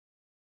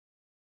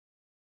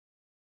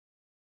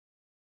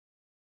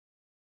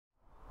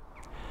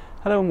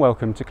Hello and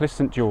welcome to Clyst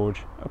St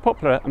George, a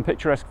popular and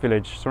picturesque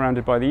village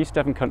surrounded by the East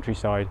Devon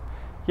countryside,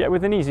 yet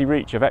with an easy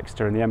reach of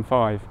Exeter and the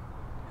M5.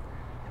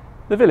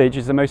 The village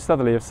is the most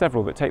southerly of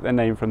several that take their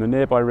name from the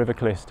nearby River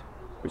Clyst,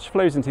 which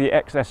flows into the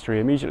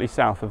estuary immediately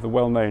south of the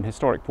well-known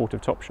historic port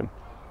of Topsham.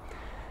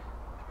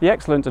 The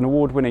excellent and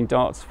award-winning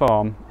Darts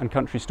Farm and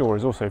Country Store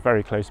is also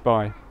very close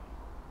by.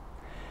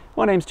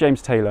 My name's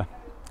James Taylor,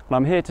 and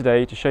I'm here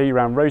today to show you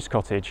around Rose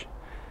Cottage,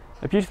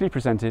 a beautifully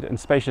presented and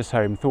spacious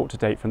home thought to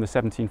date from the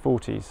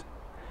 1740s,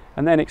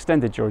 and then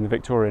extended during the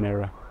Victorian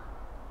era.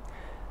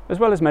 As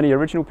well as many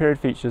original period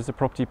features, the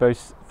property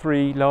boasts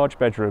 3 large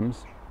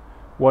bedrooms,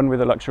 one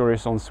with a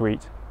luxurious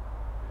ensuite,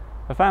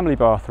 a family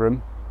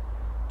bathroom,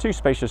 2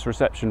 spacious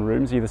reception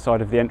rooms either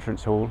side of the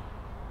entrance hall,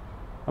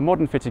 a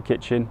modern fitted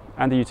kitchen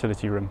and a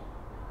utility room.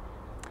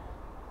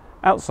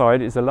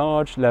 Outside is a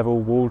large level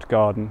walled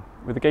garden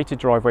with a gated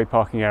driveway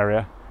parking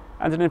area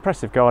and an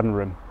impressive garden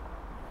room.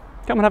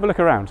 Come and have a look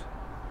around.